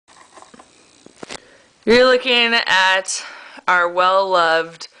You're looking at our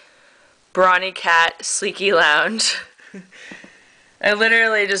well-loved Brawny Cat Sleeky Lounge. I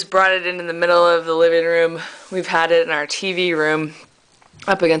literally just brought it in the middle of the living room. We've had it in our TV room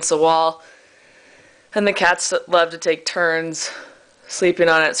up against the wall. And the cats love to take turns sleeping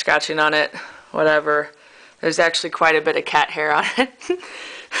on it, scratching on it, whatever. There's actually quite a bit of cat hair on it.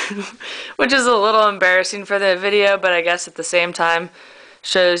 Which is a little embarrassing for the video, but I guess at the same time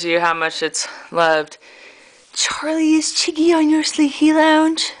shows you how much it's loved. Charlie, is Chiggy on your Sleeky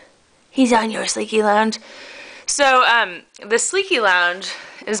Lounge? He's on your Sleeky Lounge. So, the Sleeky Lounge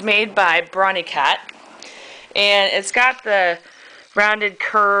is made by Brawny Cat, and it's got the rounded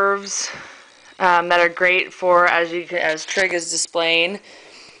curves that are great for, as Trig is displaying,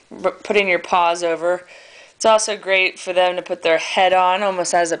 putting your paws over. It's also great for them to put their head on,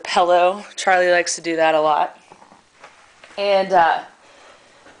 almost as a pillow. Charlie likes to do that a lot. And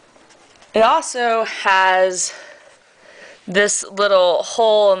it also has this little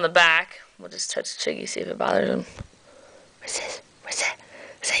hole in the back. We'll just touch Chiggy, see if it bothers him. What's this? What's that?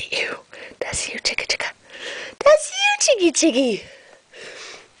 Is that you? That's you, chicka chicka. That's you, Chiggy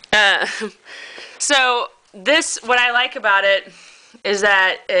Chiggy. So this, what I like about it is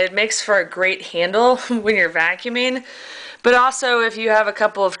that it makes for a great handle when you're vacuuming, but also if you have a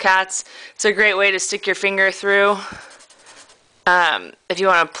couple of cats, it's a great way to stick your finger through. If you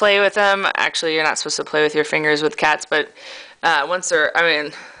want to play with them, actually you're not supposed to play with your fingers with cats, but once they're,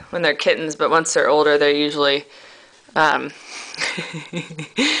 when they're kittens, but once they're older, they're usually, they're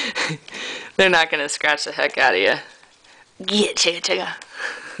not going to scratch the heck out of you. Get chicka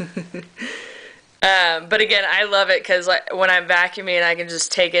chicka. But again, I love it because when I'm vacuuming, I can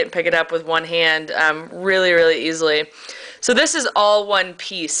just take it and pick it up with one hand really, really easily. So this is all one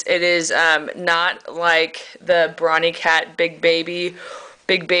piece. It is not like the Brawny Cat Big Baby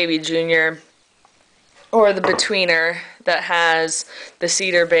Junior, or the Betweener that has the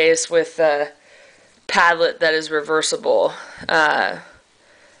cedar base with the padlet that is reversible. I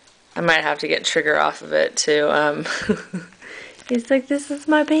might have to get Trigger off of it too. He's like, this is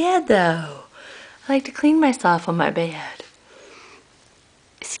my bed though. I like to clean myself on my bed.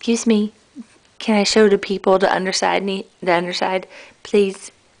 Excuse me. Can I show the people the underside,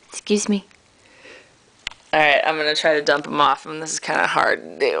 please? Excuse me. Alright, I'm going to try to dump them off, and this is kind of hard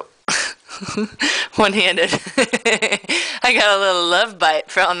to do. One-handed. I got a little love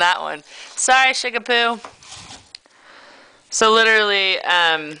bite on that one. Sorry, Shigapoo. So literally,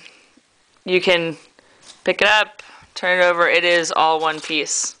 you can pick it up, turn it over. It is all one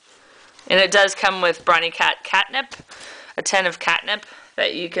piece. And it does come with Brawny Cat catnip, a tin of catnip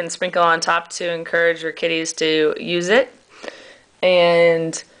that you can sprinkle on top to encourage your kitties to use it.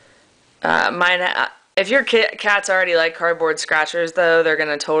 And if your cats already like cardboard scratchers, though, they're going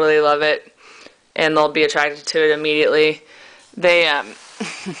to totally love it. And they'll be attracted to it immediately. They,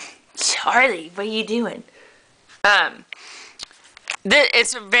 Charlie, what are you doing?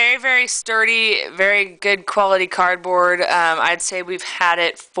 It's a very, very sturdy, very good quality cardboard. I'd say we've had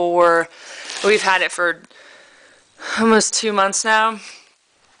it for almost 2 months now.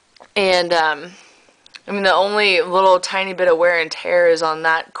 And, the only little tiny bit of wear and tear is on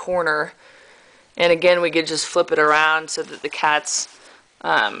that corner. And again, we could just flip it around so that the cats,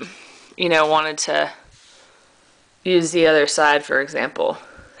 wanted to use the other side, for example.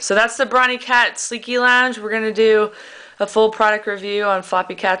 So that's the Brawny Cat Sleeky Lounge. We're going to do a full product review on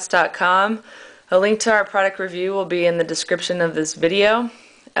floppycats.com. A link to our product review will be in the description of this video,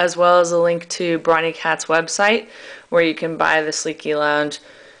 as well as a link to Brawny Cat's website where you can buy the Sleeky Lounge.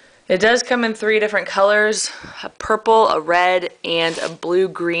 It does come in 3 different colors, a purple, a red, and a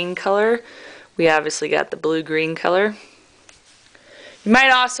blue-green color. We obviously got the blue-green color. You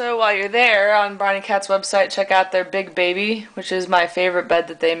might also, while you're there on Brawny Cat's website, check out their Big Baby, which is my favorite bed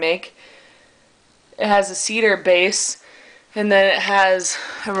that they make. It has a cedar base, and then it has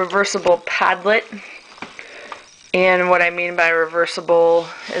a reversible padlet. And what I mean by reversible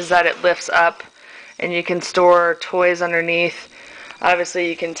is that it lifts up and you can store toys underneath. Obviously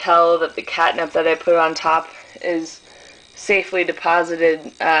you can tell that the catnip that I put on top is safely deposited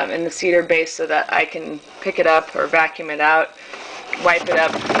in the cedar base so that I can pick it up or vacuum it out, wipe it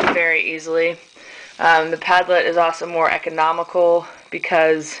up very easily. The padlet is also more economical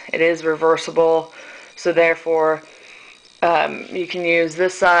because it is reversible, so therefore you can use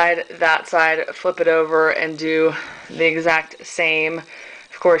this side, that side, flip it over, and do the exact same.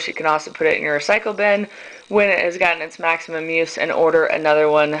 Of course, you can also put it in your recycle bin when it has gotten its maximum use and order another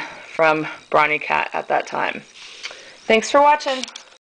one from Brawny Cat at that time. Thanks for watching.